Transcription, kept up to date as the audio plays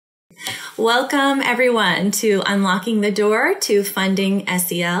Welcome everyone to Unlocking the Door to Funding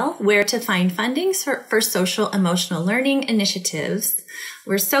SEL, where to find funding for social emotional learning initiatives.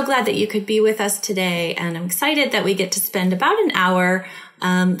 We're so glad that you could be with us today, and I'm excited that we get to spend about an hour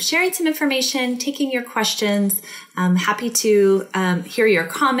sharing some information, taking your questions. I'm happy to hear your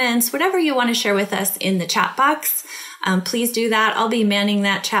comments, whatever you want to share with us in the chat box. Please do that. I'll be manning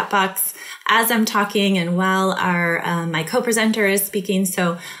that chat box as I'm talking and while my co-presenter is speaking.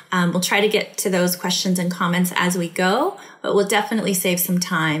 So we'll try to get to those questions and comments as we go, but we'll definitely save some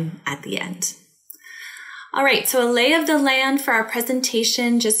time at the end. All right, so a lay of the land for our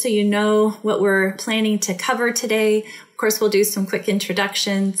presentation, just so you know what we're planning to cover today. Of course, we'll do some quick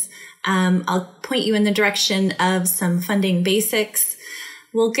introductions. I'll point you in the direction of some funding basics.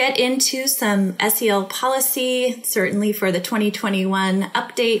 We'll get into some SEL policy, certainly for the 2021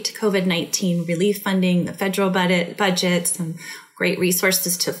 update, COVID-19 relief funding, the federal budget, some great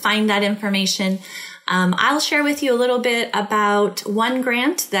resources to find that information. I'll share with you a little bit about one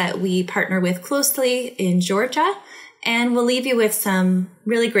grant that we partner with closely in Georgia, and we'll leave you with some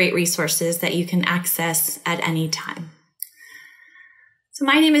really great resources that you can access at any time. So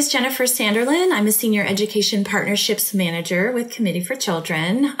my name is Jennifer Sanderlin. I'm a Senior Education Partnerships Manager with Committee for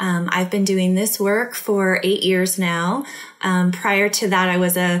Children. I've been doing this work for 8 years now. Prior to that, I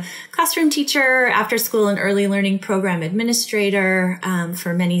was a classroom teacher, after school and early learning program administrator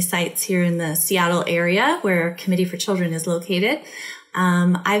for many sites here in the Seattle area where Committee for Children is located.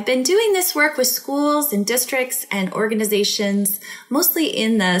 I've been doing this work with schools and districts and organizations, mostly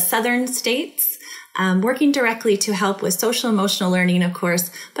in the southern states. Working directly to help with social emotional learning, of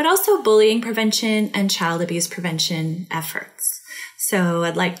course, but also bullying prevention and child abuse prevention efforts. So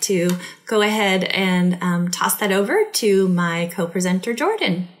I'd like to go ahead and toss that over to my co-presenter,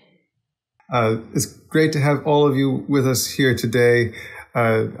 Jordan. It's great to have all of you with us here today.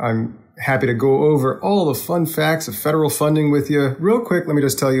 I'm happy to go over all the fun facts of federal funding with you. Real quick, let me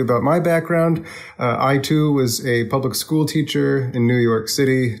just tell you about my background. I, too, was a public school teacher in New York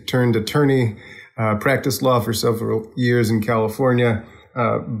City, turned attorney. Practiced law for several years in California,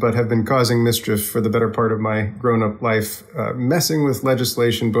 but have been causing mischief for the better part of my grown-up life, messing with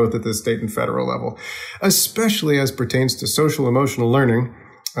legislation both at the state and federal level, especially as pertains to social emotional learning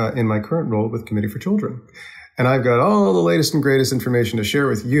in my current role with Committee for Children. And I've got all the latest and greatest information to share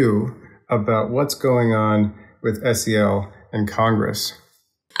with you about what's going on with SEL and Congress.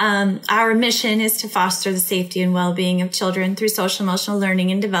 Our mission is to foster the safety and well-being of children through social emotional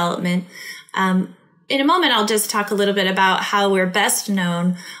learning and development. In a moment, I'll just talk a little bit about how we're best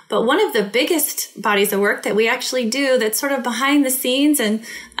known. But one of the biggest bodies of work that we actually do that's sort of behind the scenes, and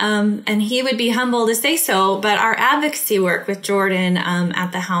he would be humble to say so, but our advocacy work with Jordan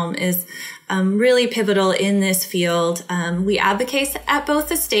at the helm is really pivotal in this field. We advocate at both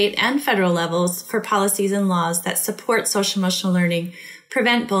the state and federal levels for policies and laws that support social emotional learning,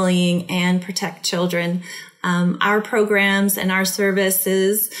 prevent bullying, and protect children. Our programs and our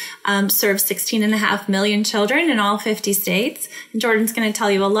services serve 16.5 million children in all 50 states. And Jordan's going to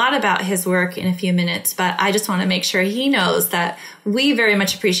tell you a lot about his work in a few minutes, but I just want to make sure he knows that we very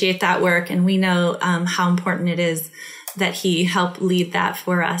much appreciate that work, and we know how important it is that he helped lead that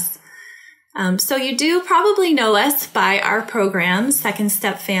for us. So you do probably know us by our programs. Second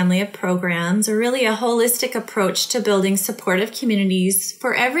Step family of programs are really a holistic approach to building supportive communities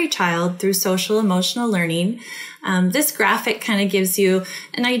for every child through social emotional learning. This graphic kind of gives you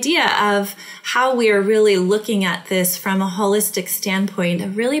an idea of how we are really looking at this from a holistic standpoint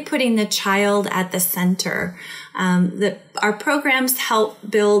of really putting the child at the center. Our programs help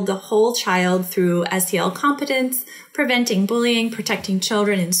build the whole child through SEL competence, preventing bullying, protecting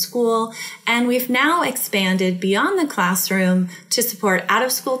children in school, and we've now expanded beyond the classroom to support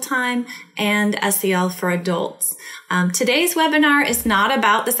out-of-school time and SEL for adults. Today's webinar is not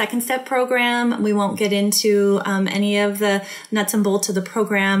about the Second Step program. We won't get into any of the nuts and bolts of the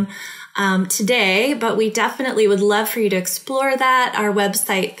program today, but we definitely would love for you to explore that. Our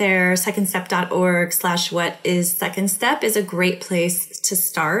website there, secondstep.org/whatissecondstep, is a great place to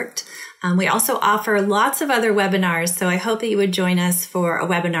start. We also offer lots of other webinars, so I hope that you would join us for a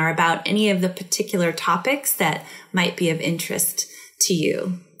webinar about any of the particular topics that might be of interest to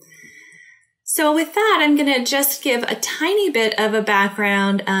you. So with that, I'm going to just give a tiny bit of a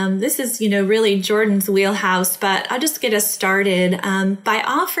background. This is, really Jordan's wheelhouse, but I'll just get us started by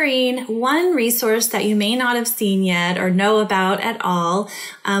offering one resource that you may not have seen yet or know about at all.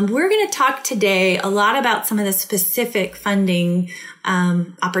 We're going to talk today a lot about some of the specific funding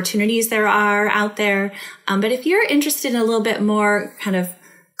opportunities there are out there. But if you're interested in a little bit more kind of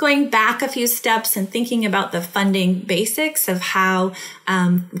going back a few steps and thinking about the funding basics of how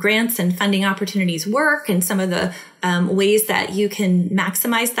grants and funding opportunities work and some of the ways that you can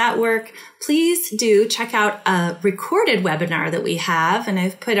maximize that work, please do check out a recorded webinar that we have. And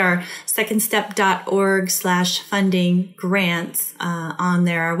I've put our secondstep.org/funding grants on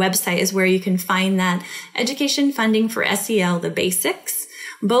there. Our website is where you can find that education funding for SEL, the basics.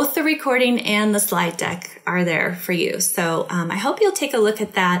 Both the recording and the slide deck are there for you. So I hope you'll take a look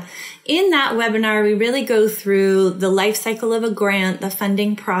at that. In that webinar, we really go through the life cycle of a grant, the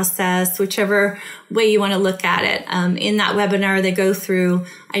funding process, whichever way you want to look at it. In that webinar, they go through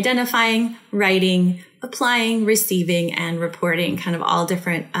identifying, writing, applying, receiving, and reporting, kind of all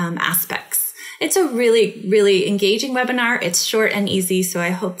different aspects. It's a really, really engaging webinar. It's short and easy, so I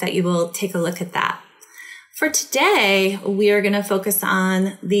hope that you will take a look at that. For today, we are going to focus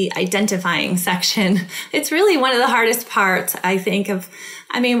on the identifying section. It's really one of the hardest parts, I think,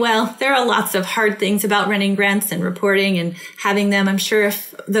 there are lots of hard things about running grants and reporting and having them. I'm sure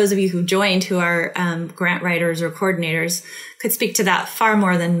if those of you who joined who are grant writers or coordinators could speak to that far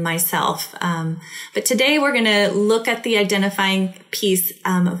more than myself. But today we're going to look at the identifying piece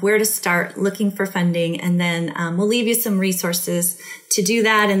of where to start looking for funding, and then we'll leave you some resources to do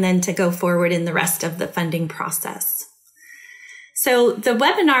that and then to go forward in the rest of the funding process. So the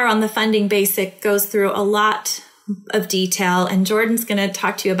webinar on the funding basic goes through a lot of detail, and Jordan's going to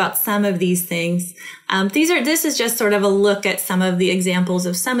talk to you about some of these things. This is just sort of a look at some of the examples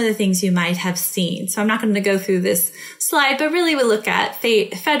of some of the things you might have seen. So I'm not going to go through this slide, but really we look at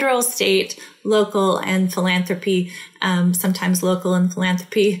federal, state, local, and philanthropy. Sometimes local and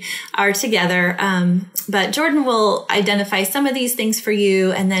philanthropy are together. But Jordan will identify some of these things for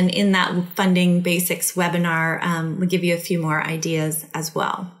you. And then in that funding basics webinar, we'll give you a few more ideas as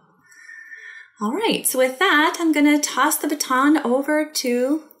well. All right, so with that, I'm going to toss the baton over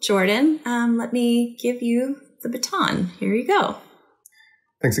to Jordan. Let me give you the baton. Here you go.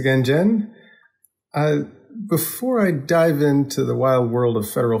 Thanks again, Jen. Before I dive into the wild world of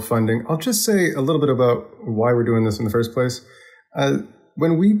federal funding, I'll just say a little bit about why we're doing this in the first place.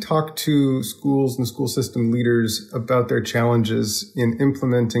 When we talk to schools and school system leaders about their challenges in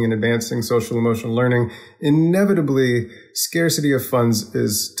implementing and advancing social emotional learning, inevitably scarcity of funds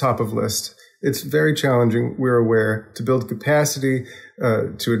is top of list. It's very challenging, we're aware, to build capacity,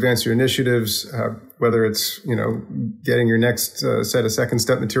 to advance your initiatives, whether it's, getting your next set of second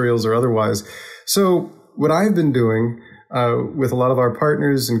step materials or otherwise. So what I've been doing with a lot of our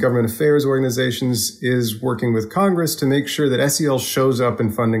partners and government affairs organizations is working with Congress to make sure that SEL shows up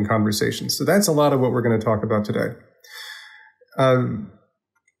in funding conversations. So that's a lot of what we're going to talk about today.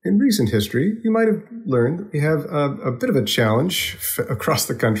 In recent history, you might have learned that we have a bit of a challenge across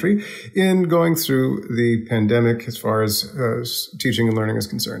the country in going through the pandemic as far as teaching and learning is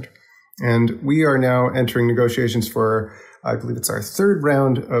concerned. And we are now entering negotiations for, I believe it's our third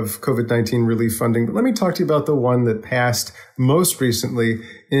round of COVID-19 relief funding. But let me talk to you about the one that passed most recently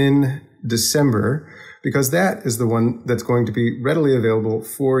in December, because that is the one that's going to be readily available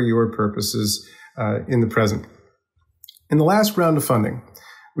for your purposes in the present. In the last round of funding,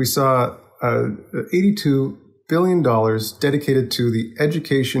 we saw $82 billion dedicated to the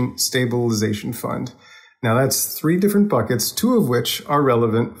Education Stabilization Fund. Now that's three different buckets, two of which are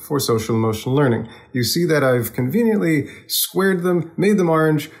relevant for social emotional learning. You see that I've conveniently squared them, made them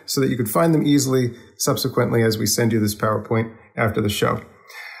orange so that you could find them easily subsequently as we send you this PowerPoint after the show.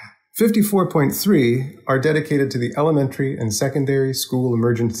 54.3 are dedicated to the Elementary and Secondary School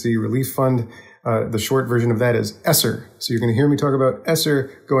Emergency Relief Fund. The short version of that is ESSER. So you're going to hear me talk about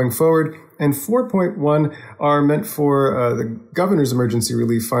ESSER going forward. And 4.1 are meant for the Governor's Emergency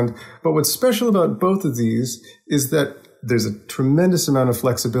Relief Fund. But what's special about both of these is that there's a tremendous amount of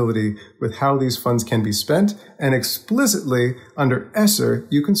flexibility with how these funds can be spent. And explicitly, under ESSER,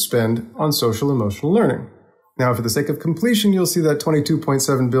 you can spend on social emotional learning. Now, for the sake of completion, you'll see that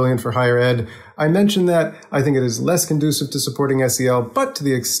 $22.7 billion for higher ed. I mentioned that. I think it is less conducive to supporting SEL, but to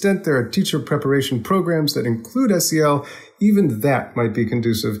the extent there are teacher preparation programs that include SEL, even that might be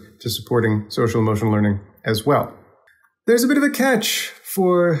conducive to supporting social emotional learning as well. There's a bit of a catch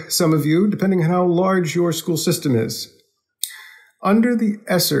for some of you, depending on how large your school system is. Under the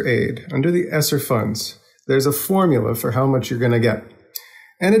ESSER aid, under the ESSER funds, there's a formula for how much you're going to get.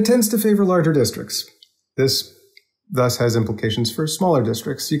 And it tends to favor larger districts. This thus has implications for smaller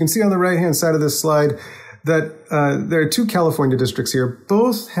districts. You can see on the right-hand side of this slide that there are two California districts here.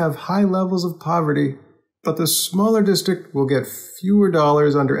 Both have high levels of poverty, but the smaller district will get fewer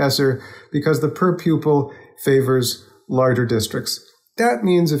dollars under ESSER because the per pupil favors larger districts. That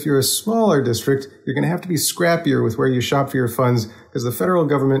means if you're a smaller district, you're going to have to be scrappier with where you shop for your funds because the federal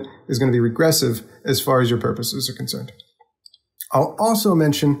government is going to be regressive as far as your purposes are concerned. I'll also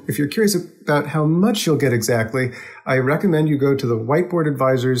mention, if you're curious about how much you'll get exactly, I recommend you go to the Whiteboard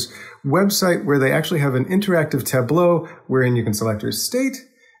Advisors website where they actually have an interactive tableau wherein you can select your state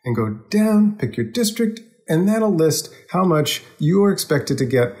and go down, pick your district, and that'll list how much you are expected to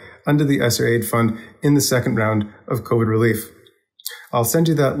get under the ESSER Aid Fund in the second round of COVID relief. I'll send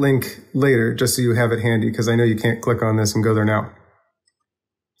you that link later just so you have it handy because I know you can't click on this and go there now.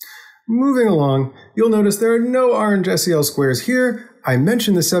 Moving along, you'll notice there are no orange SEL squares here. I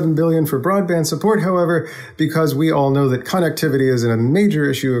mentioned the $7 billion for broadband support, however, because we all know that connectivity is a major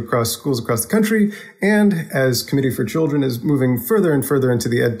issue across schools across the country, and as Committee for Children is moving further and further into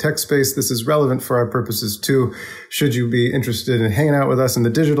the ed tech space, this is relevant for our purposes too. Should you be interested in hanging out with us in the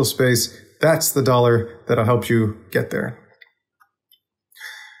digital space, that's the dollar that'll help you get there.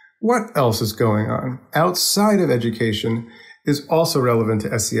 What else is going on outside of education is also relevant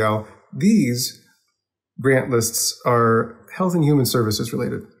to SEL. These grant lists are health and human services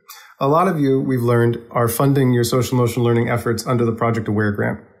related. A lot of you, we've learned, are funding your social emotional learning efforts under the Project Aware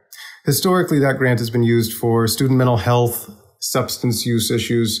grant. Historically, that grant has been used for student mental health, substance use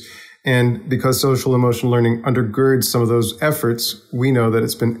issues, and because social emotional learning undergirds some of those efforts, we know that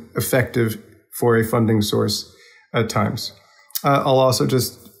it's been effective for a funding source at times. I'll also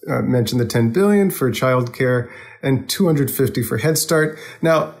just mention the $10 billion for childcare and $250 for Head Start.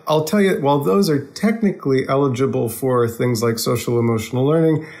 Now, I'll tell you, while those are technically eligible for things like social emotional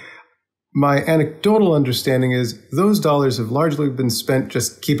learning, my anecdotal understanding is those dollars have largely been spent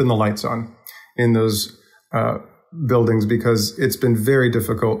just keeping the lights on in those buildings because it's been very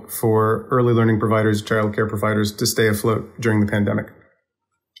difficult for early learning providers, childcare providers to stay afloat during the pandemic.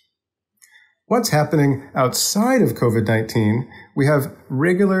 What's happening outside of COVID-19? We have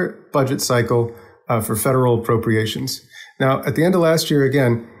regular budget cycle for federal appropriations. Now, at the end of last year,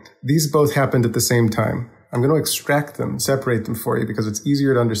 again, these both happened at the same time. I'm going to extract them, separate them for you because it's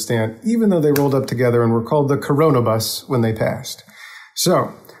easier to understand, even though they rolled up together and were called the Corona Bus when they passed.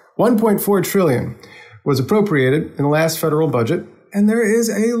 So, $1.4 trillion was appropriated in the last federal budget, and there is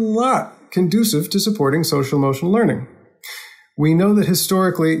a lot conducive to supporting social emotional learning. We know that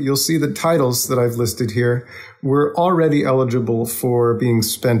historically, you'll see the titles that I've listed here were already eligible for being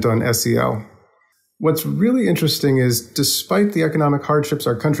spent on SEL. What's really interesting is, despite the economic hardships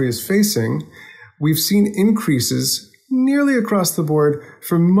our country is facing, we've seen increases nearly across the board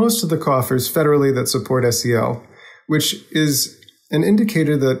for most of the coffers federally that support SEL, which is an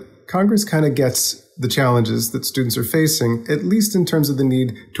indicator that Congress kind of gets the challenges that students are facing, at least in terms of the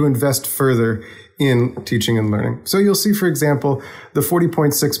need to invest further in teaching and learning. So you'll see, for example, the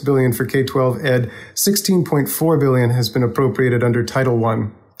 $40.6 billion for K-12 ed, $16.4 billion has been appropriated under Title I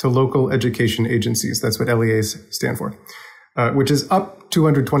to local education agencies. That's what LEAs stand for, which is up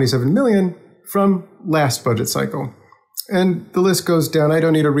 $227 million from last budget cycle. And the list goes down. I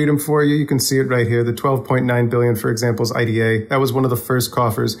don't need to read them for you. You can see it right here. The $12.9 billion, for example, is IDA. That was one of the first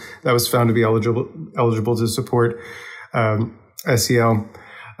coffers that was found to be eligible to support SEL.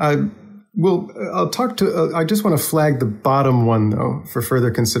 I just want to flag the bottom one, though, for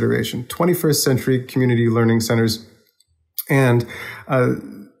further consideration. 21st Century Community Learning Centers. And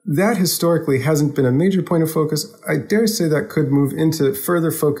that historically hasn't been a major point of focus. I dare say that could move into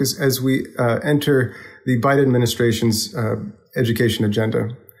further focus as we enter the Biden administration's education agenda.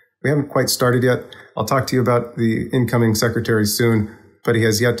 We haven't quite started yet. I'll talk to you about the incoming secretary soon, but he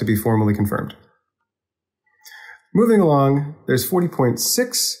has yet to be formally confirmed. Moving along, there's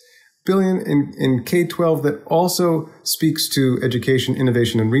 $40.6 billion in K-12 that also speaks to education,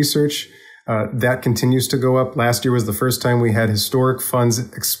 innovation, and research. That continues to go up. Last year was the first time we had historic funds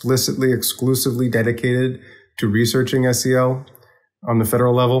explicitly, exclusively dedicated to researching SEL on the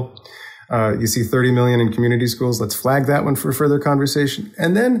federal level. You see $30 million in community schools. Let's flag that one for further conversation.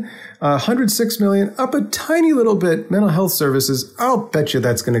 And then $106 million, up a tiny little bit, mental health services. I'll bet you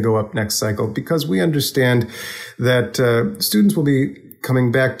that's going to go up next cycle because we understand that students will be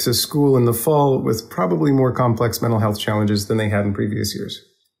coming back to school in the fall with probably more complex mental health challenges than they had in previous years.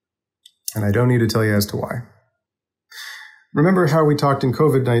 And I don't need to tell you as to why. Remember how we talked in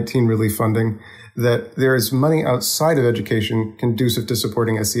COVID-19 relief funding that there is money outside of education conducive to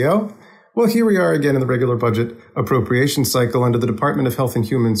supporting SEL? Well, here we are again in the regular budget appropriation cycle under the Department of Health and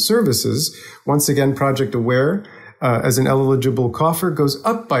Human Services. Once again, Project Aware, as an eligible coffer, goes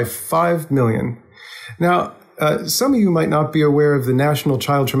up by $5 million. Now, some of you might not be aware of the National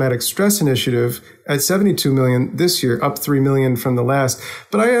Child Traumatic Stress Initiative at $72 million this year, up $3 million from the last.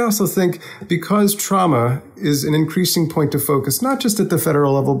 But I also think because trauma is an increasing point of focus, not just at the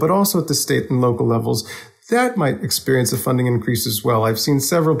federal level, but also at the state and local levels, that might experience a funding increase as well. I've seen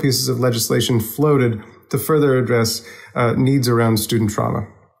several pieces of legislation floated to further address needs around student trauma.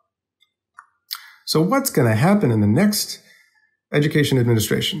 So what's going to happen in the next education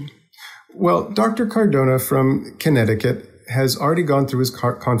administration? Well, Dr. Cardona from Connecticut has already gone through his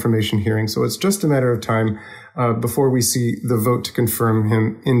confirmation hearing, so it's just a matter of time before we see the vote to confirm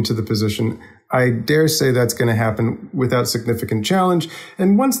him into the position. I dare say that's going to happen without significant challenge,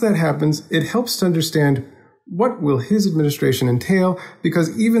 and once that happens, it helps to understand what will his administration entail,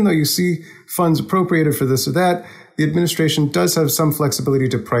 because even though you see funds appropriated for this or that, the administration does have some flexibility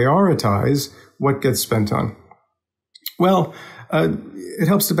to prioritize what gets spent on. Well, it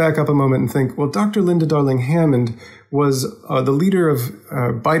helps to back up a moment and think, well, Dr. Linda Darling-Hammond was the leader of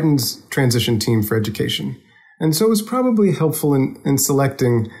Biden's transition team for education. And so it was probably helpful in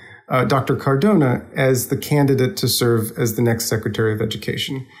selecting Dr. Cardona as the candidate to serve as the next Secretary of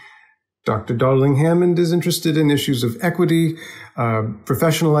Education. Dr. Darling-Hammond is interested in issues of equity,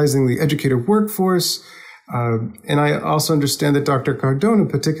 professionalizing the educator workforce, and I also understand that Dr. Cardona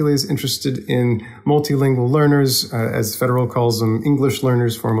particularly is interested in multilingual learners, as federal calls them, English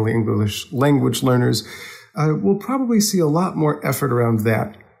learners, formerly English language learners. We'll probably see a lot more effort around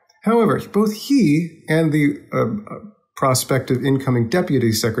that. However, both he and the prospective incoming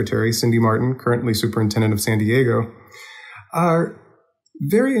Deputy Secretary, Cindy Martin, currently Superintendent of San Diego, are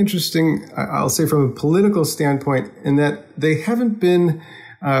very interesting, I'll say from a political standpoint, in that they haven't been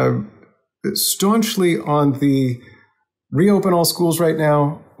staunchly on the reopen all schools right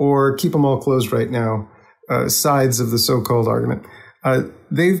now or keep them all closed right now sides of the so-called argument.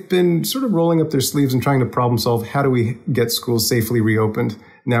 They've been sort of rolling up their sleeves and trying to problem solve how do we get schools safely reopened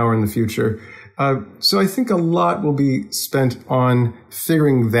now or in the future. So I think a lot will be spent on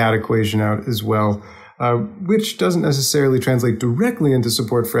figuring that equation out as well, which doesn't necessarily translate directly into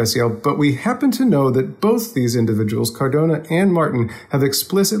support for SEL, but we happen to know that both these individuals, Cardona and Martin, have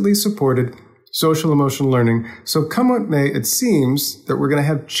explicitly supported social emotional learning. So come what may, it seems that we're going to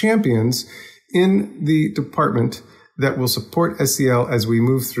have champions in the department that will support SEL as we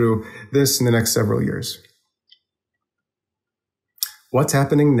move through this in the next several years. What's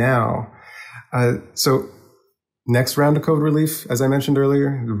happening now? So next round of COVID relief, as I mentioned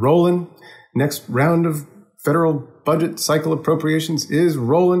earlier, rolling. Next round of federal budget cycle appropriations is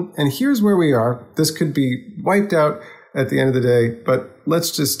rolling. And here's where we are. This could be wiped out at the end of the day, but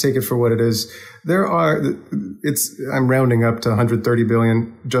let's just take it for what it is. I'm rounding up to 130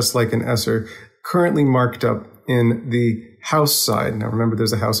 billion, just like an ESSER, currently marked up in the House side. Now remember,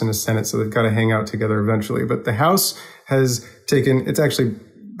 there's a House and a Senate, so they've got to hang out together eventually. But the House has taken, it's actually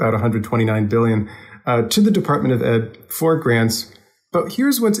about 129 billion to the Department of Ed for grants. But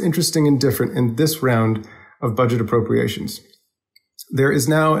here's what's interesting and different in this round of budget appropriations. There is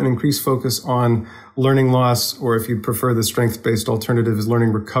now an increased focus on learning loss, or if you prefer the strength-based alternative, is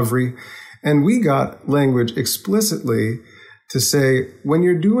learning recovery. And we got language explicitly to say, when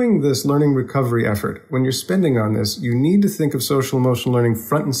you're doing this learning recovery effort, when you're spending on this, you need to think of social emotional learning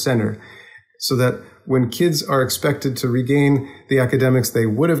front and center, so that when kids are expected to regain the academics they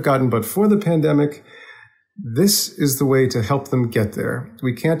would have gotten but for the pandemic, this is the way to help them get there.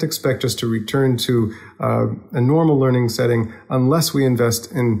 We can't expect us to return to a normal learning setting unless we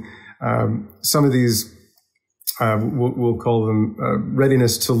invest in some of these, we'll call them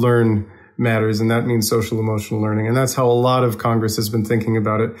readiness to learn matters, and that means social emotional learning. And that's how a lot of Congress has been thinking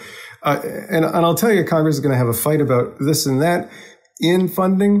about it. And I'll tell you, Congress is going to have a fight about this and that in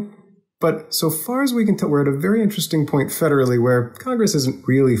funding. But so far as we can tell, we're at a very interesting point federally where Congress isn't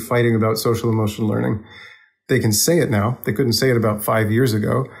really fighting about social emotional learning. They can say it now. They couldn't say it about 5 years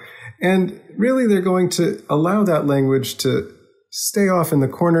ago. And really, they're going to allow that language to stay off in the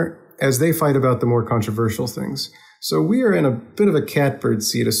corner as they fight about the more controversial things. So we are in a bit of a catbird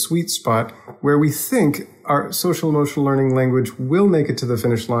seat, a sweet spot, where we think our social emotional learning language will make it to the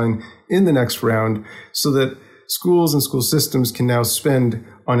finish line in the next round, so that schools and school systems can now spend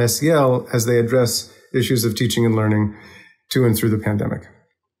on SEL as they address issues of teaching and learning to and through the pandemic.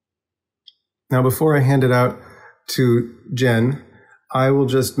 Now, before I hand it out to Jen, I will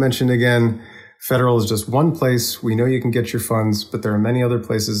just mention again, federal is just one place. We know you can get your funds, but there are many other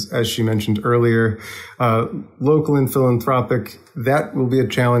places, as she mentioned earlier. Local and philanthropic, that will be a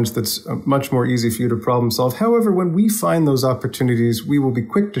challenge that's much more easy for you to problem solve. However, when we find those opportunities, we will be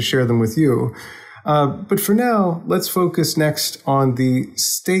quick to share them with you. But for now, let's focus next on the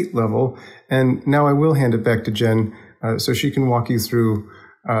state level. And now I will hand it back to Jen so she can walk you through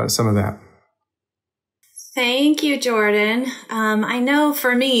some of that. Thank you, Jordan. I know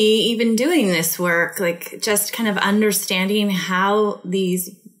for me, even doing this work, like just kind of understanding how these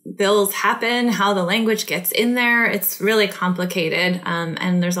bills happen, how the language gets in there, it's really complicated.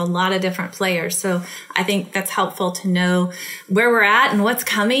 And there's a lot of different players. So I think that's helpful to know where we're at and what's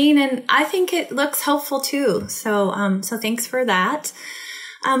coming. And I think it looks helpful too. So thanks for that.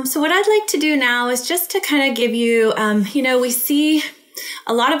 So what I'd like to do now is just to kind of give you, we see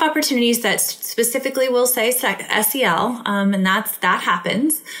a lot of opportunities that specifically will say SEL, and that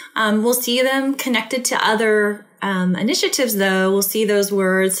happens. We'll see them connected to other initiatives, though. We'll see those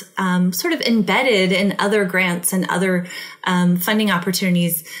words sort of embedded in other grants and other funding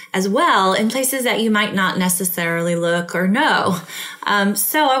opportunities as well in places that you might not necessarily look or know.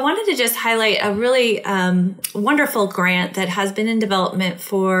 So I wanted to just highlight a really wonderful grant that has been in development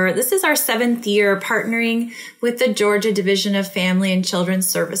this is our 7th year partnering with the Georgia Division of Family and Children's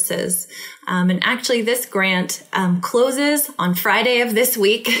Services. And actually this grant closes on Friday of this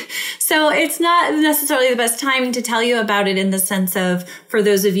week. So it's not necessarily the best timing to tell you about it in the sense of, for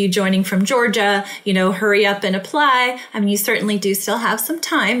those of you joining from Georgia, hurry up and apply. I mean, you certainly do still have some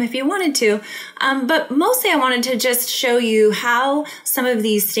time if you wanted to. But mostly I wanted to just show you how some of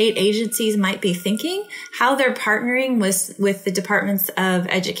these state agencies might be thinking, how they're partnering with the departments of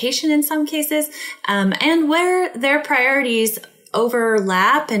education in some cases, and where their priorities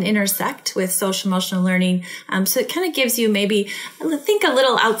overlap and intersect with social emotional learning. So it kind of gives you maybe think a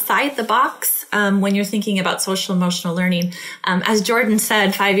little outside the box when you're thinking about social emotional learning. As Jordan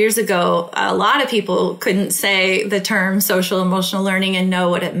said 5 years ago, a lot of people couldn't say the term social emotional learning and know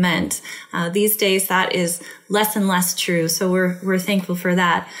what it meant. These days that is less and less true. So we're thankful for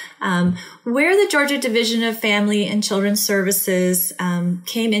that. Where the Georgia Division of Family and Children's Services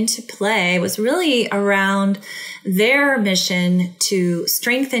came into play was really around their mission to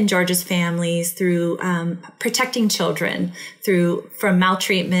strengthen Georgia's families through protecting children from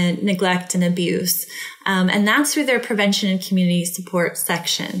maltreatment, neglect, and abuse. And that's through their prevention and community support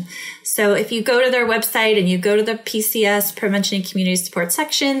section. So if you go to their website and you go to the PCS Prevention and Community Support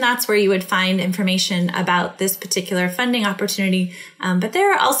section, that's where you would find information about this particular funding opportunity. But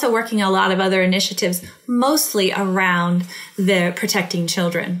they're also working a lot of other initiatives, mostly around the protecting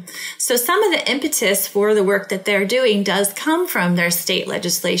children. So some of the impetus for the work that they're doing does come from their state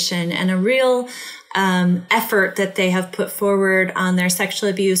legislation and a real effort that they have put forward on their sexual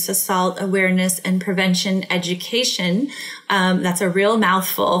abuse, assault awareness, and prevention education. That's a real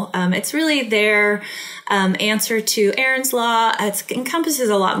mouthful. It's really their answer to Aaron's Law. It encompasses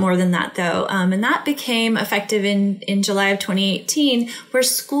a lot more than that, though. And that became effective in July of 2018, where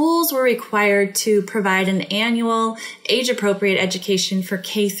schools were required to provide an annual age-appropriate education for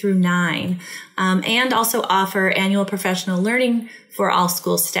K through 9, and also offer annual professional learning for all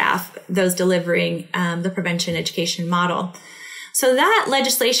school staff, those delivering the prevention education model. So that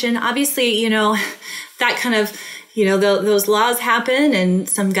legislation, obviously, that kind of, those laws happen and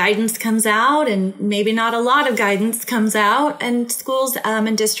some guidance comes out and maybe not a lot of guidance comes out, and schools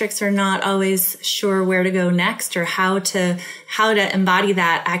and districts are not always sure where to go next or how to embody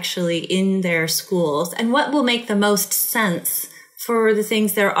that actually in their schools and what will make the most sense for the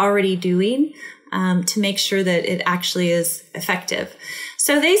things they're already doing. To make sure that it actually is effective.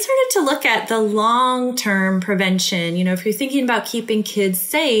 So they started to look at the long-term prevention. If you're thinking about keeping kids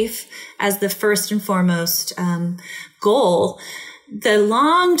safe as the first and foremost goal, the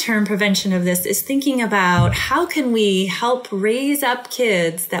long-term prevention of this is thinking about how can we help raise up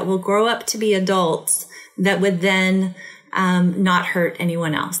kids that will grow up to be adults that would then not hurt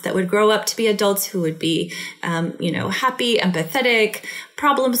anyone else, that would grow up to be adults who would be, happy, empathetic,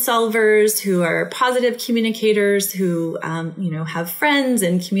 problem solvers, who are positive communicators, who, have friends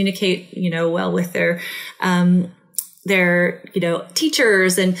and communicate, well with their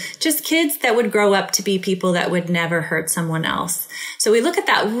teachers, and just kids that would grow up to be people that would never hurt someone else. So we look at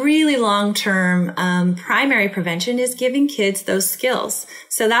that really long-term primary prevention is giving kids those skills.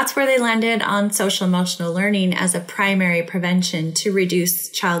 So that's where they landed on social emotional learning as a primary prevention to reduce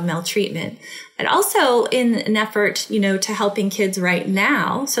child maltreatment. And also in an effort, to helping kids right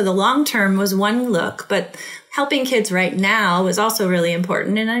now. So the long-term was one look, but helping kids right now was also really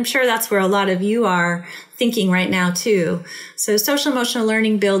important. And I'm sure that's where a lot of you are thinking right now too. So social emotional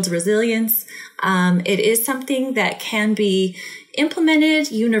learning builds resilience. It is something that can be,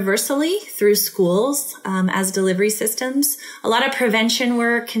 implemented universally through schools as delivery systems. A lot of prevention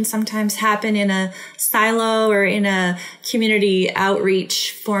work can sometimes happen in a silo or in a community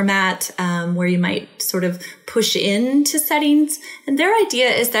outreach format where you might sort of push into settings. And their idea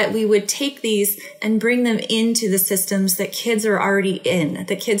is that we would take these and bring them into the systems that kids are already in,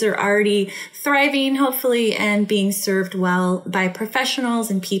 that kids are already thriving, hopefully, and being served well by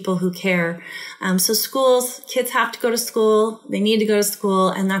professionals and people who care. So schools, kids have to go to school, they need to go to school,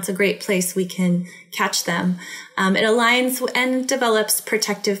 and that's a great place we can catch them. It aligns and develops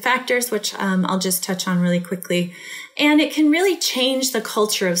protective factors, which I'll just touch on really quickly. And it can really change the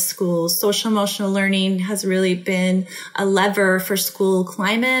culture of schools. Social emotional learning has really been a lever for school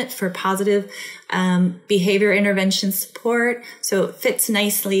climate, for positive behavior intervention support. So it fits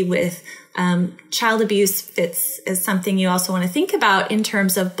nicely with child abuse, fits as something you also want to think about in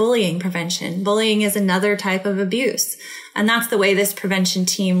terms of bullying prevention. Bullying is another type of abuse, and that's the way this prevention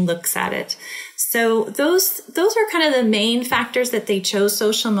team looks at it. So those are kind of the main factors that they chose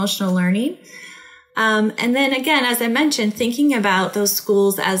social emotional learning. And then again, as I mentioned, thinking about those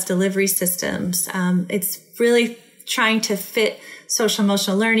schools as delivery systems, it's really trying to fit social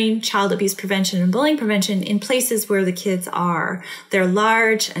emotional learning, child abuse prevention, and bullying prevention in places where the kids are. They're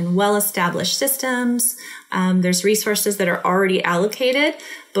large and well-established systems. There's resources that are already allocated,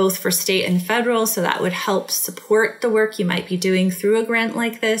 both for state and federal, so that would help support the work you might be doing through a grant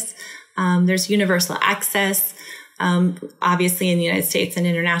like this. There's universal access. Obviously in the United States and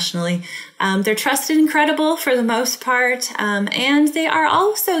internationally. They're trusted and credible for the most part, and they are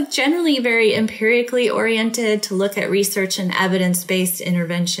also generally very empirically oriented to look at research and evidence-based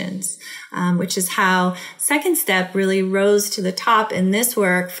interventions, which is how Second Step really rose to the top in this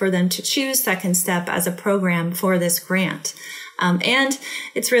work for them to choose Second Step as a program for this grant. And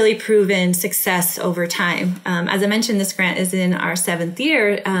it's really proven success over time. As I mentioned, this grant is in our 7th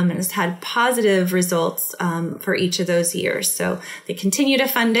year and has had positive results for each of those years. So they continue to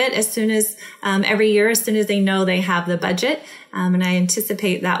fund it as soon as every year, as soon as they know they have the budget. And I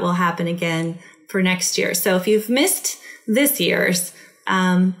anticipate that will happen again for next year. So if you've missed this year's,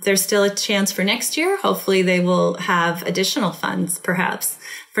 there's still a chance for next year. Hopefully they will have additional funds perhaps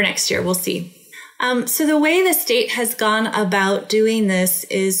for next year. We'll see. So the way the state has gone about doing this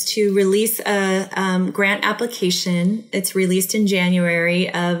is to release a grant application. It's released in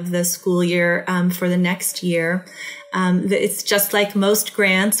January of the school year for the next year. It's just like most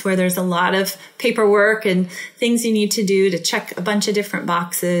grants where there's a lot of paperwork and things you need to do to check a bunch of different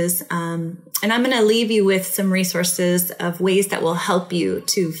boxes. And I'm going to leave you with some resources of ways that will help you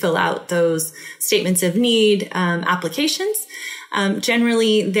to fill out those statements of need applications.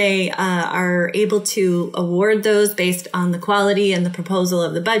 Generally, they are able to award those based on the quality and the proposal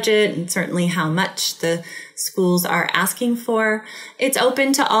of the budget and certainly how much the schools are asking for. It's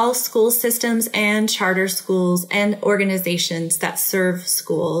open to all school systems and charter schools and organizations that serve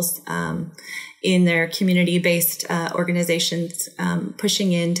schools in their community-based organizations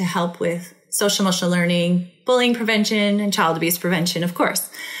pushing in to help with social emotional learning, bullying prevention, and child abuse prevention, of course.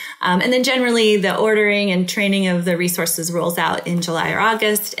 And then generally the ordering and training of the resources rolls out in July or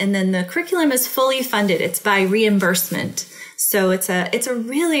August. And then the curriculum is fully funded. It's by reimbursement. So it's a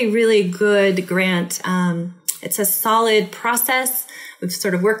really, really good grant. It's a solid process. We've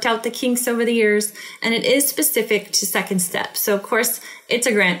sort of worked out the kinks over the years, and it is specific to Second Step. So of course it's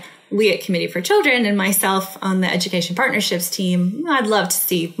a grant. We at Committee for Children and myself on the Education Partnerships team, I'd love to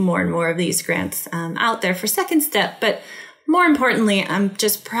see more and more of these grants out there for Second Step. But more importantly, I'm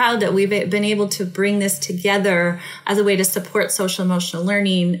just proud that we've been able to bring this together as a way to support social emotional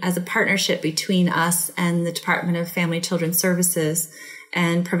learning as a partnership between us and the Department of Family Children Services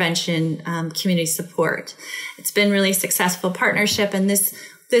and Prevention Community Support. It's been really successful partnership, and this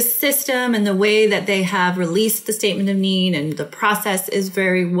system and the way that they have released the statement of need and the process is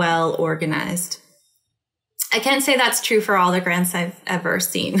very well organized. I can't say that's true for all the grants I've ever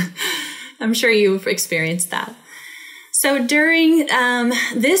seen. I'm sure you've experienced that. So during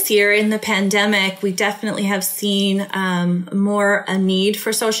this year in the pandemic, we definitely have seen more a need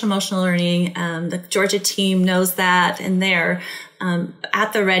for social emotional learning. The Georgia team knows that, and they're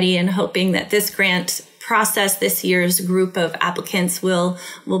at the ready and hoping that this grant process, this year's group of applicants will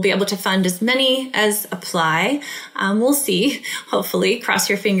be able to fund as many as apply. We'll see, hopefully. Cross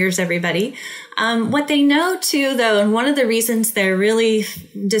your fingers, everybody. What they know too, though, and one of the reasons they're really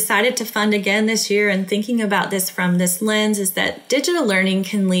decided to fund again this year and thinking about this from this lens is that digital learning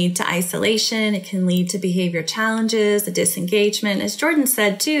can lead to isolation. It can lead to behavior challenges, a disengagement. As Jordan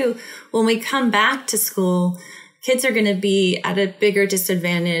said too, when we come back to school, kids are going to be at a bigger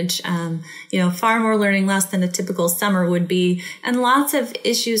disadvantage, far more learning loss than a typical summer would be, and lots of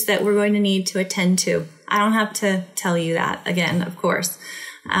issues that we're going to need to attend to. I don't have to tell you that again, of course.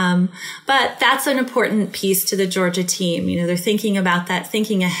 But that's an important piece to the Georgia team. They're thinking about that,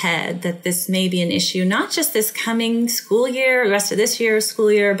 thinking ahead, that this may be an issue, not just this coming school year, the rest of this year's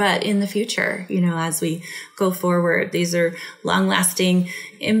school year, but in the future, as we go forward. These are long-lasting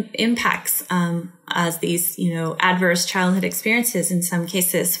impacts, as these, adverse childhood experiences in some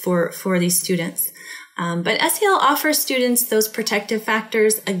cases for these students. But SEL offers students those protective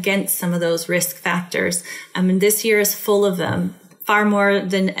factors against some of those risk factors. This year is full of them. Far more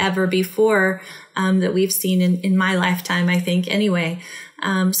than ever before, that we've seen in my lifetime, I think, anyway.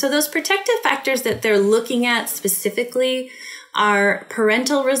 So those protective factors that they're looking at specifically are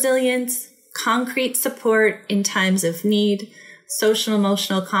parental resilience, concrete support in times of need, social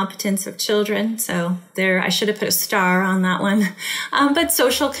emotional competence of children. So I should have put a star on that one. But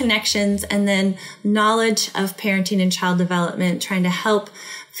social connections, and then knowledge of parenting and child development, trying to help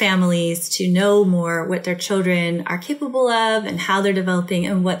families to know more what their children are capable of and how they're developing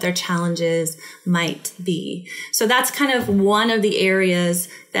and what their challenges might be. So that's kind of one of the areas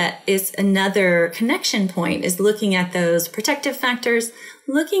that is another connection point, is looking at those protective factors,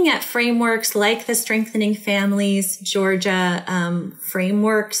 looking at frameworks like the Strengthening Families Georgia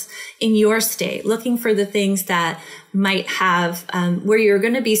frameworks in your state, looking for the things that might have where you're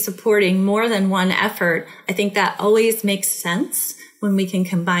going to be supporting more than one effort. I think that always makes sense when we can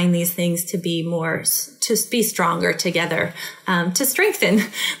combine these things to be stronger together, to strengthen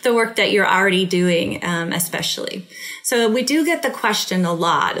the work that you're already doing, especially. So we do get the question a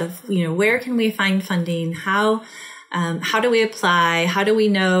lot of, where can we find funding? How do we apply? How do we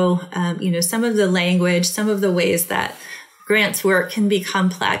know, some of the language, some of the ways that grants work can be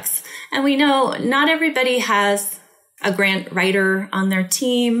complex. And we know not everybody has a grant writer on their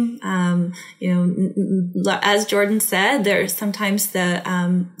team. As Jordan said, there's sometimes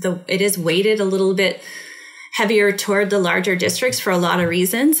it is weighted a little bit heavier toward the larger districts for a lot of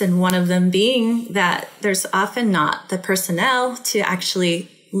reasons. And one of them being that there's often not the personnel to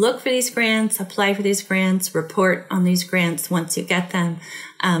actually look for these grants, apply for these grants, report on these grants once you get them.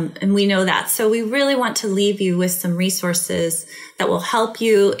 And we know that. So we really want to leave you with some resources that will help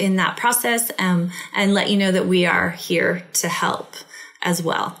you in that process, and let you know that we are here to help as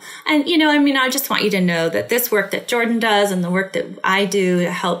well. And, I just want you to know that this work that Jordan does and the work that I do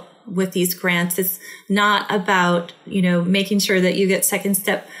to help with these grants, it's not about, making sure that you get second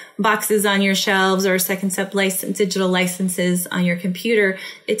step boxes on your shelves or second step digital licenses on your computer.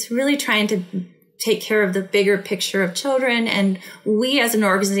 It's really trying to take care of the bigger picture of children. And we as an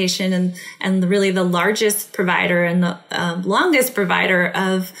organization and really the largest provider and the longest provider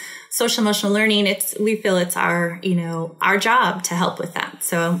of social emotional learning, we feel it's our job to help with that.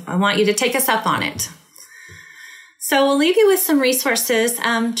 So I want you to take us up on it. So we'll leave you with some resources.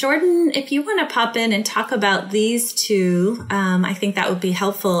 Jordan, if you want to pop in and talk about these two, I think that would be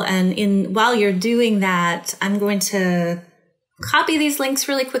helpful. And while you're doing that, I'm going to copy these links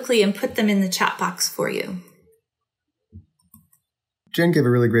really quickly and put them in the chat box for you. Jen gave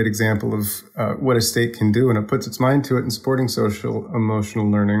a really great example of what a state can do, and it puts its mind to it in supporting social emotional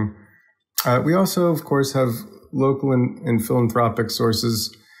learning. We also, of course, have local and philanthropic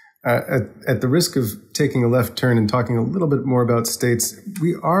sources. At the risk of taking a left turn and talking a little bit more about states,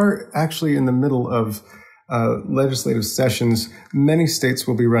 we are actually in the middle of legislative sessions. Many states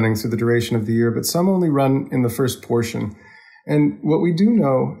will be running through the duration of the year, but some only run in the first portion. And what we do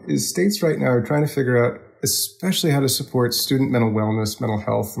know is states right now are trying to figure out especially how to support student mental wellness, mental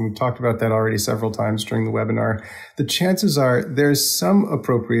health. And we've talked about that already several times during the webinar. The chances are there's some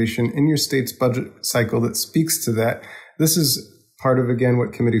appropriation in your state's budget cycle that speaks to that. This is part of, again,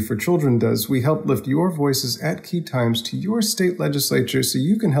 what Committee for Children does. We help lift your voices at key times to your state legislature so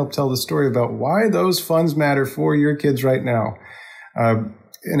you can help tell the story about why those funds matter for your kids right now.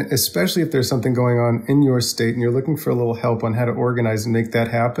 And especially if there's something going on in your state and you're looking for a little help on how to organize and make that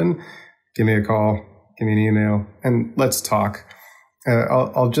happen, give me a call, give me an email, and let's talk.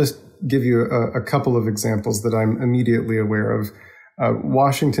 I'll just give you a couple of examples that I'm immediately aware of.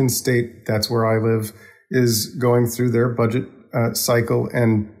 Washington State, that's where I live, is going through their budget cycle,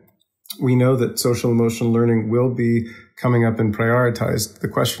 and we know that social emotional learning will be coming up and prioritized. The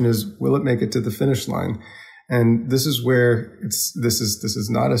question is, will it make it to the finish line? And this is where this is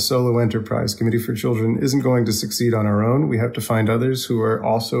not a solo enterprise. Committee for Children isn't going to succeed on our own. We have to find others who are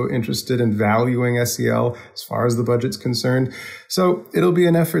also interested in valuing SEL as far as the budget's concerned. So it'll be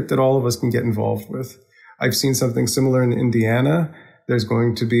an effort that all of us can get involved with. I've seen something similar in Indiana. There's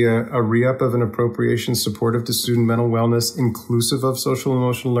going to be a re-up of an appropriation supportive to student mental wellness, inclusive of social and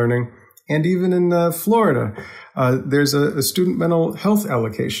emotional learning. And even in Florida, there's a student mental health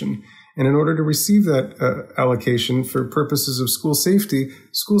allocation. And in order to receive that allocation for purposes of school safety,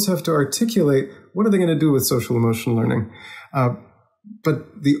 schools have to articulate what are they going to do with social emotional learning.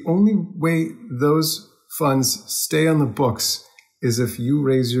 But the only way those funds stay on the books is if you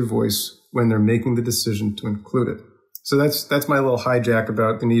raise your voice when they're making the decision to include it. So that's my little hijack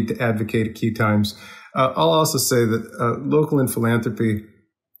about the need to advocate at key times. I'll also say that local and philanthropy,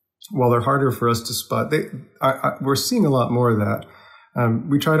 while they're harder for us to spot, we're seeing a lot more of that.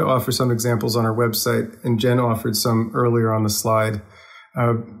 We try to offer some examples on our website, and Jen offered some earlier on the slide.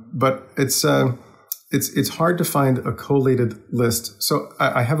 But it's hard to find a collated list. So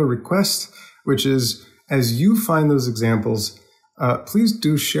I have a request, which is, as you find those examples, please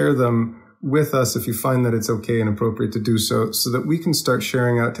do share them with us if you find that it's okay and appropriate to do so, so that we can start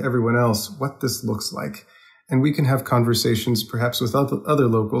sharing out to everyone else what this looks like. And we can have conversations perhaps with other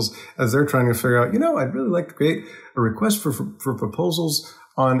locals as they're trying to figure out, I'd really like to create a request for proposals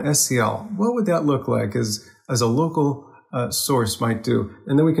on SEL. What would that look like as a local source might do?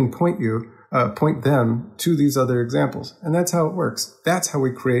 And then we can point them to these other examples. And that's how it works. That's how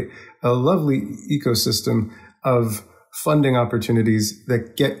we create a lovely ecosystem of funding opportunities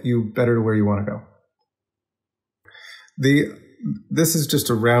that get you better to where you want to go. This is just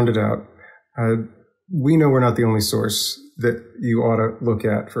to round it out. We know we're not the only source that you ought to look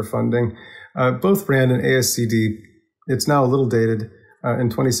at for funding. Both RAND and ASCD, it's now a little dated, in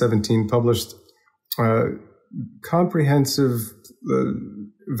 2017 published comprehensive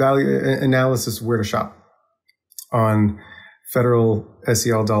value analysis of where to shop on federal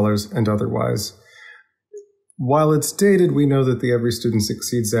SEL dollars and otherwise. While it's dated, we know that the Every Student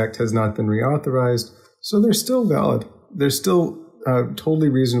Succeeds Act has not been reauthorized, so they're still valid. They're still totally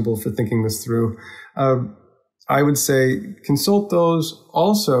reasonable for thinking this through. I would say consult those.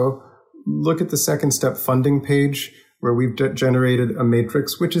 Also, look at the second step funding page where we've generated a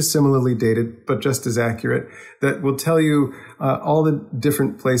matrix, which is similarly dated, but just as accurate, that will tell you all the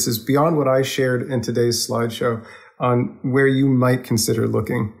different places beyond what I shared in today's slideshow on where you might consider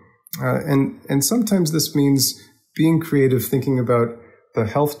looking. And sometimes this means being creative, thinking about the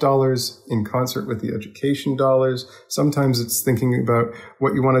health dollars in concert with the education dollars. Sometimes it's thinking about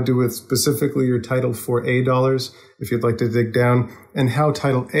what you want to do with specifically your Title IV-A dollars, if you'd like to dig down, and how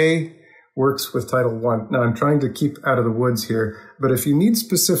Title A works with Title I. Now, I'm trying to keep out of the woods here, but if you need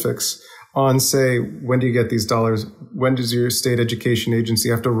specifics on, say, when do you get these dollars? When does your state education agency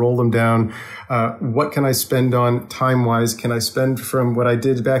have to roll them down? What can I spend on time-wise? Can I spend from what I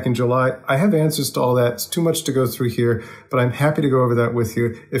did back in July? I have answers to all that. It's too much to go through here, but I'm happy to go over that with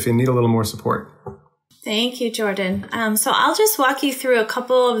you if you need a little more support. Thank you, Jordan. So I'll just walk you through a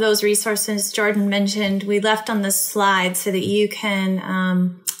couple of those resources Jordan mentioned. We left on this slide so that you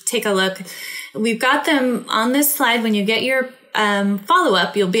can take a look. We've got them on this slide. When you get your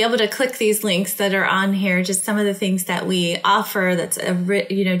follow-up, you'll be able to click these links that are on here, just some of the things that we offer that's,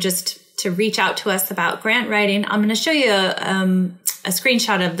 just to reach out to us about grant writing. I'm going to show you a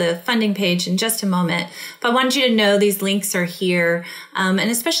screenshot of the funding page in just a moment, but I wanted you to know these links are here. And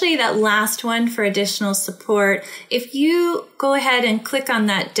especially that last one for additional support. If you go ahead and click on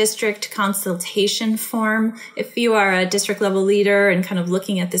that district consultation form, if you are a district level leader and kind of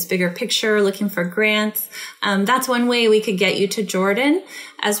looking at this bigger picture, looking for grants, that's one way we could get you to Jordan,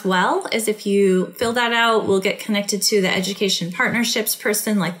 as well as if you fill that out, we'll get connected to the education partnerships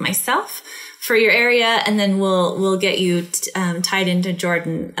person like myself for your area, and then we'll get you tied into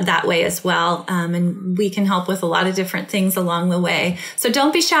Jordan that way as well. And we can help with a lot of different things along the way. So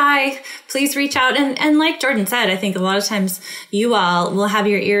don't be shy. Please reach out. And like Jordan said, I think a lot of times you all will have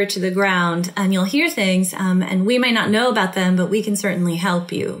your ear to the ground and you'll hear things, and we may not know about them, but we can certainly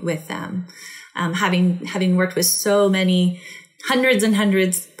help you with them. Having worked with so many hundreds and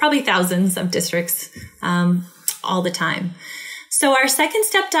hundreds, probably thousands of districts all the time. So our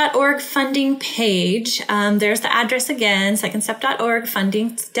secondstep.org funding page, there's the address again, secondstep.org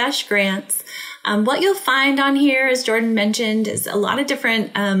funding-grants. What you'll find on here, as Jordan mentioned, is a lot of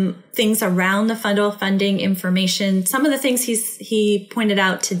different things around the federal funding information. Some of the things he pointed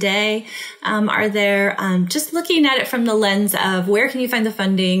out today are there. Just looking at it from the lens of where can you find the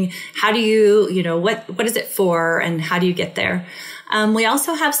funding? How do you what is it for, and how do you get there? We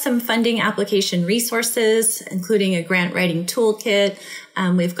also have some funding application resources, including a grant writing toolkit.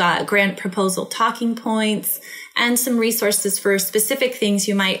 We've got grant proposal talking points and some resources for specific things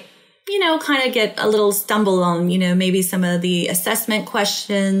you might kind of get a little stumble on, maybe some of the assessment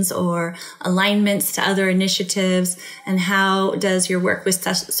questions or alignments to other initiatives, and how does your work with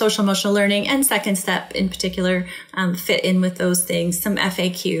social emotional learning and Second Step in particular fit in with those things, some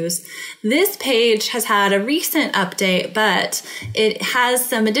FAQs. This page has had a recent update, but it has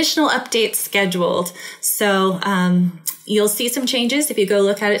some additional updates scheduled. So you'll see some changes if you go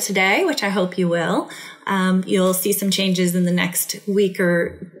look at it today, which I hope you will. You'll see some changes in the next week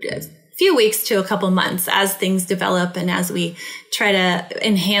or few weeks to a couple months as things develop and as we try to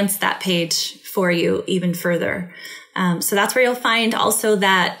enhance that page for you even further. So that's where you'll find also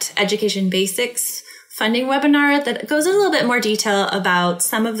that Education Basics funding webinar that goes in a little bit more detail about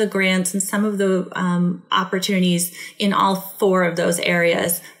some of the grants and some of the opportunities in all 4 of those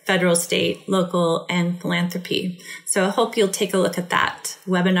areas: federal, state, local, and philanthropy. So I hope you'll take a look at that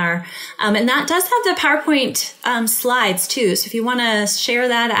webinar. And that does have the PowerPoint slides too. So if you want to share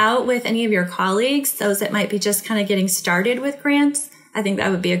that out with any of your colleagues, those that might be just kind of getting started with grants, I think that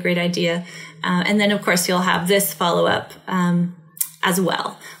would be a great idea. And then of course you'll have this follow up as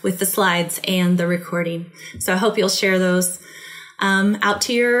well with the slides and the recording. So I hope you'll share those out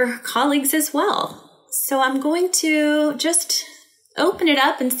to your colleagues as well. So I'm going to just open it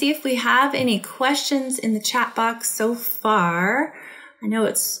up and see if we have any questions in the chat box so far. I know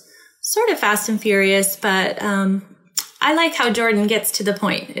it's sort of fast and furious, but I like how Jordan gets to the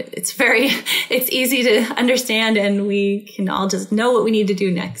point. It's easy to understand, and we can all just know what we need to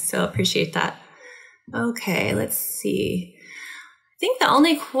do next. So appreciate that. Okay, let's see. I think the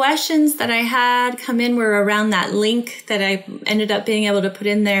only questions that I had come in were around that link that I ended up being able to put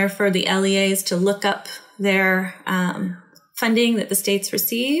in there for the LEAs to look up their funding that the states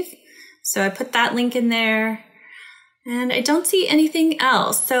receive. So I put that link in there, and I don't see anything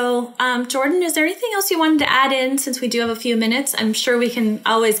else. So Jordan, is there anything else you wanted to add in since we do have a few minutes? I'm sure we can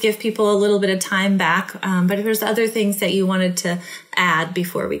always give people a little bit of time back, but if there's other things that you wanted to add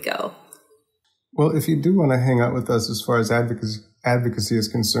before we go. Well, if you do want to hang out with us as far as advocacy is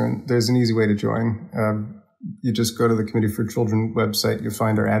concerned, there's an easy way to join. You just go to the Committee for Children website, you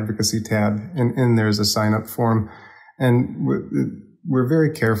find our advocacy tab, and in there's a sign-up form. And we're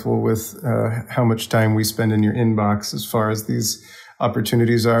very careful with how much time we spend in your inbox as far as these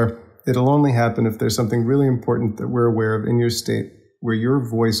opportunities are. It'll only happen if there's something really important that we're aware of in your state where your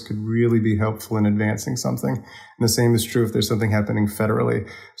voice could really be helpful in advancing something. And the same is true if there's something happening federally.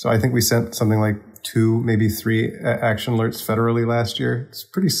 So I think we sent something like 2, maybe 3 action alerts federally last year. It's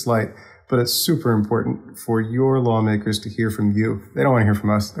pretty slight, but it's super important for your lawmakers to hear from you. They don't want to hear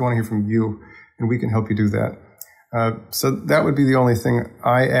from us. They want to hear from you, and we can help you do that. So that would be the only thing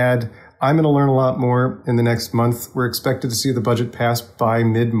I add. I'm going to learn a lot more in the next month. We're expected to see the budget passed by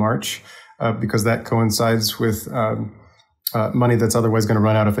mid-March because that coincides with money that's otherwise going to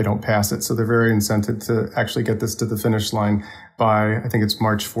run out if they don't pass it. So they're very incented to actually get this to the finish line by, I think it's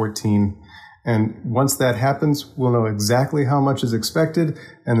March 14. And once that happens, we'll know exactly how much is expected,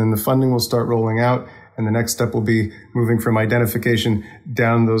 and then the funding will start rolling out. And the next step will be moving from identification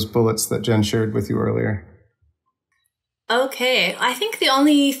down those bullets that Jen shared with you earlier. Okay, I think the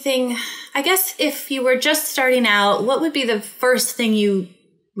only thing, I guess if you were just starting out, what would be the first thing you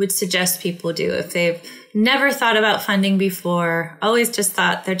would suggest people do if they've never thought about funding before, always just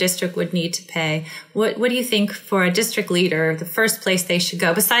thought their district would need to pay? What do you think for a district leader, the first place they should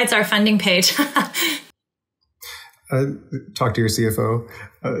go besides our funding page? Talk to your CFO.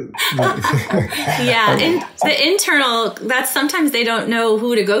 Yeah, the internal, that's sometimes they don't know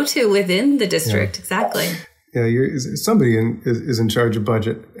who to go to within the district. Yeah. Exactly. Yeah, somebody is in charge of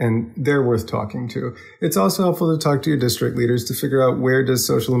budget, and they're worth talking to. It's also helpful to talk to your district leaders to figure out where does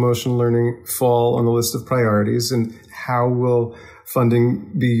social emotional learning fall on the list of priorities, and how will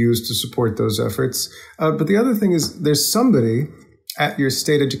funding be used to support those efforts. But the other thing is there's somebody at your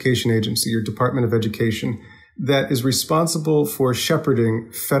state education agency, your Department of Education, that is responsible for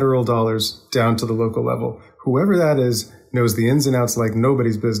shepherding federal dollars down to the local level. Whoever that is knows the ins and outs like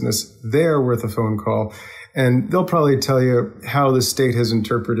nobody's business. They're worth a phone call. And they'll probably tell you how the state has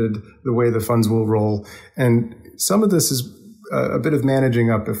interpreted the way the funds will roll. And some of this is a bit of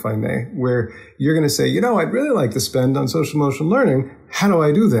managing up, if I may, where you're going to say, I'd really like to spend on social emotional learning. How do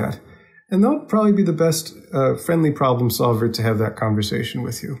I do that? And they'll probably be the best friendly problem solver to have that conversation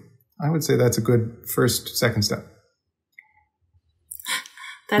with you. I would say that's a good second step.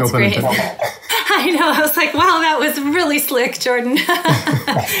 That's great. I know. I was like, wow, that was really slick, Jordan.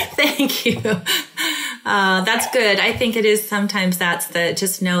 Thank you. That's good. I think it is sometimes that's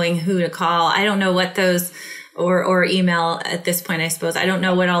just knowing who to call. I don't know what those, or email at this point, I suppose. I don't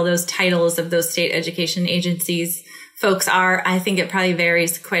know what all those titles of those state education agencies folks are. I think it probably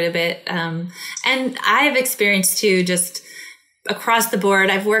varies quite a bit. And I've experienced too, just across the board,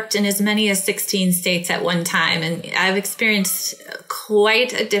 I've worked in as many as 16 states at one time, and I've experienced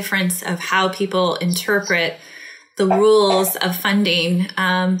quite a difference of how people interpret the rules of funding.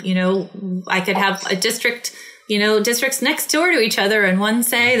 I could have a district, districts next door to each other, and one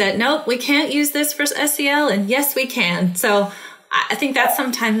say that, nope, we can't use this for SEL, and yes, we can. So I think that's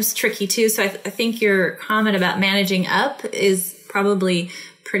sometimes tricky too. So I think your comment about managing up is probably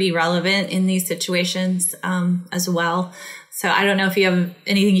pretty relevant in these situations as well. So I don't know if you have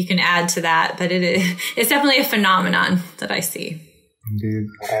anything you can add to that, but it's definitely a phenomenon that I see. Indeed.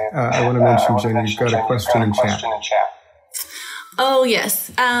 I want to mention, Jen, you've got a question in chat. Oh,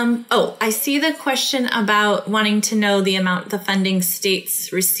 yes. I see the question about wanting to know the amount the funding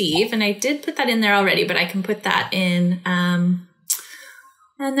states receive. And I did put that in there already, but I can put that in.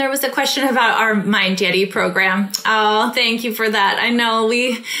 And there was a question about our Mind Yeti program. Oh, thank you for that. I know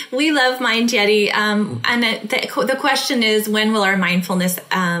we love Mind Yeti. And the question is, when will our mindfulness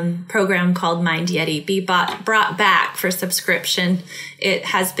program called Mind Yeti be brought back for subscription? It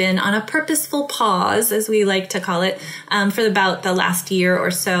has been on a purposeful pause, as we like to call it, for about the last year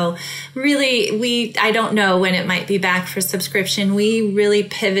or so. Really, I don't know when it might be back for subscription. We really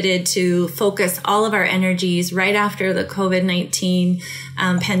pivoted to focus all of our energies right after the COVID-19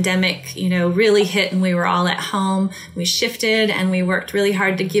 pandemic, really hit, and we were all at home. We shifted and we worked really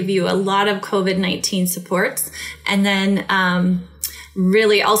hard to give you a lot of COVID-19 supports. And then,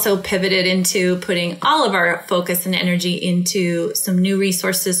 really also pivoted into putting all of our focus and energy into some new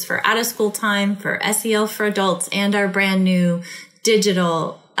resources for out of school time, for SEL for adults, and our brand new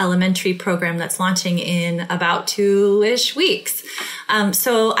digital elementary program that's launching in about 2-ish weeks.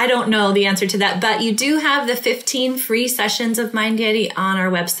 So I don't know the answer to that, but you do have the 15 free sessions of Mind Yeti on our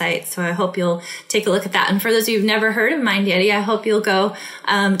website. So I hope you'll take a look at that. And for those of you who've never heard of Mind Yeti, I hope you'll go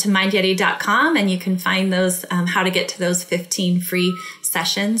to mindyeti.com and you can find those, how to get to those 15 free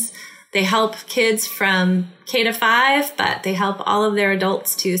sessions. They help kids from K to 5, but they help all of their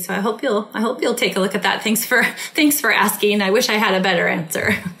adults too. So I hope you'll take a look at that. Thanks for asking. I wish I had a better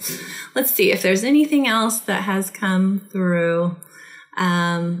answer. Let's see if there's anything else that has come through.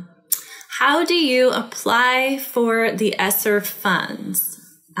 How do you apply for the ESSER funds?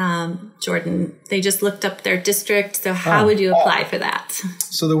 Jordan, they just looked up their district. So how would you apply for that?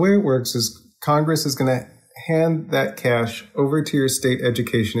 So the way it works is Congress is going to hand that cash over to your state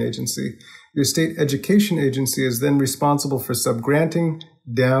education agency. Your state education agency is then responsible for subgranting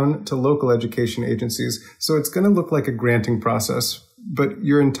down to local education agencies. So it's going to look like a granting process, but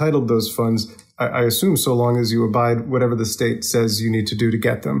you're entitled those funds, I assume, so long as you abide whatever the state says you need to do to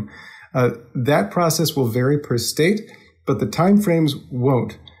get them. That process will vary per state, but the timeframes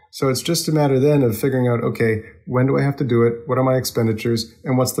won't. So it's just a matter then of figuring out, okay, when do I have to do it? What are my expenditures?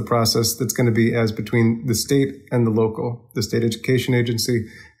 And what's the process that's going to be as between the state and the local, the state education agency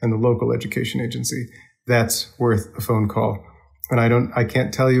and the local education agency? That's worth a phone call. And I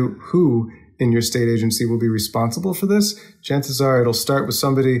can't tell you who in your state agency will be responsible for this. Chances are it'll start with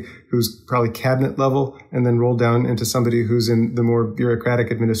somebody who's probably cabinet level and then roll down into somebody who's in the more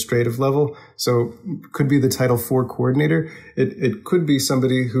bureaucratic administrative level. So could be the Title IV coordinator. It could be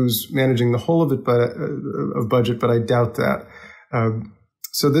somebody who's managing the whole of it, of budget, but I doubt that.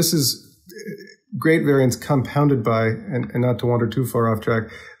 So this is great variance compounded by, and not to wander too far off track,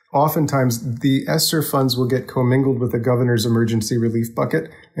 oftentimes the ESSER funds will get commingled with the governor's emergency relief bucket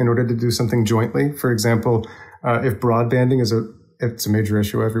in order to do something jointly. For example, if broadbanding it's a major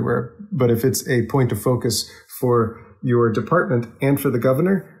issue everywhere, but if it's a point of focus for your department and for the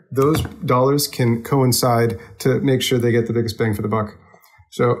governor, those dollars can coincide to make sure they get the biggest bang for the buck.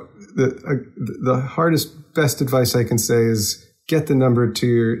 So the hardest, best advice I can say is get the number to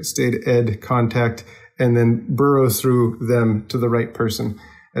your state ed contact and then burrow through them to the right person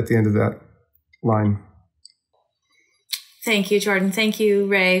at the end of that line. Thank you, Jordan. Thank you,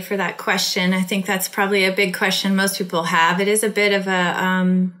 Ray, for that question. I think that's probably a big question most people have. It is a bit of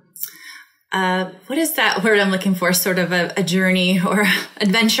a, what is that word I'm looking for? Sort of a journey or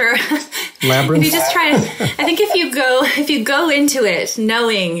adventure. Labyrinth. If you just try to, I think if you go into it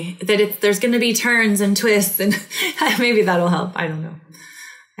knowing that there's going to be turns and twists, and maybe that'll help. I don't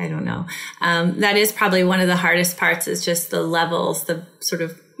know. That is probably one of the hardest parts, is just the levels, the sort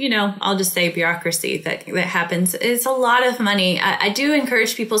of, I'll just say bureaucracy that happens. It's a lot of money. I do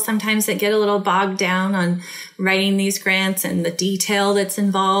encourage people sometimes that get a little bogged down on writing these grants and the detail that's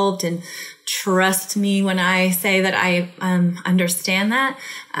involved. And trust me when I say that I understand that.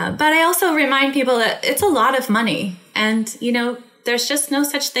 But I also remind people that it's a lot of money. And, there's just no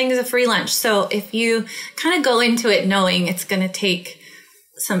such thing as a free lunch. So if you kind of go into it knowing it's going to take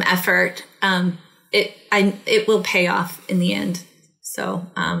some effort, it will pay off in the end. So,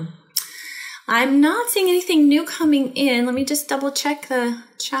 I'm not seeing anything new coming in. Let me just double check the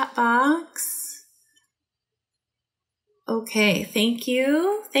chat box. Okay, thank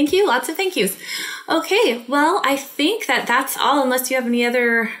you. Thank you. Lots of thank yous. Okay, well, I think that's all, unless you have any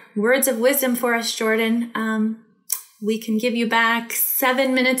other words of wisdom for us, Jordan. We can give you back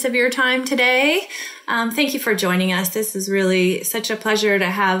 7 minutes of your time today. Thank you for joining us. This is really such a pleasure to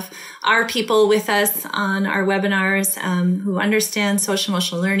have our people with us on our webinars, who understand social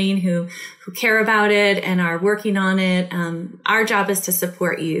emotional learning, who care about it and are working on it. Our job is to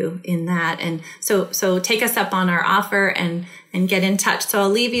support you in that. And so take us up on our offer and get in touch. So I'll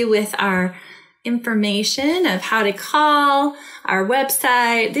leave you with our information of how to call, our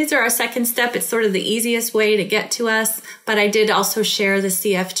website. These are our second step. It's sort of the easiest way to get to us, but I did also share the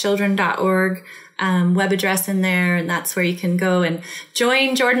cfchildren.org web address in there, and that's where you can go and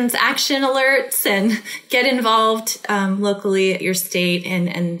join Jordan's action alerts and get involved locally at your state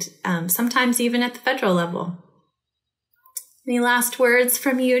and sometimes even at the federal level. Any last words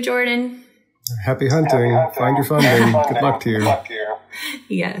from you, Jordan? Happy hunting. Find your funding. Good luck to you.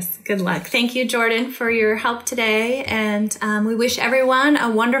 Yes, good luck. Thank you, Jordan, for your help today. And we wish everyone a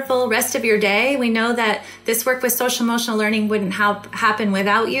wonderful rest of your day. We know that this work with social emotional learning wouldn't happen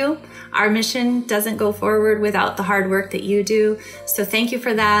without you. Our mission doesn't go forward without the hard work that you do. So thank you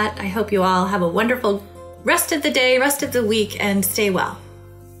for that. I hope you all have a wonderful rest of the day, rest of the week, and stay well.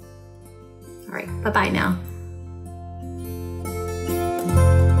 All right, bye-bye now.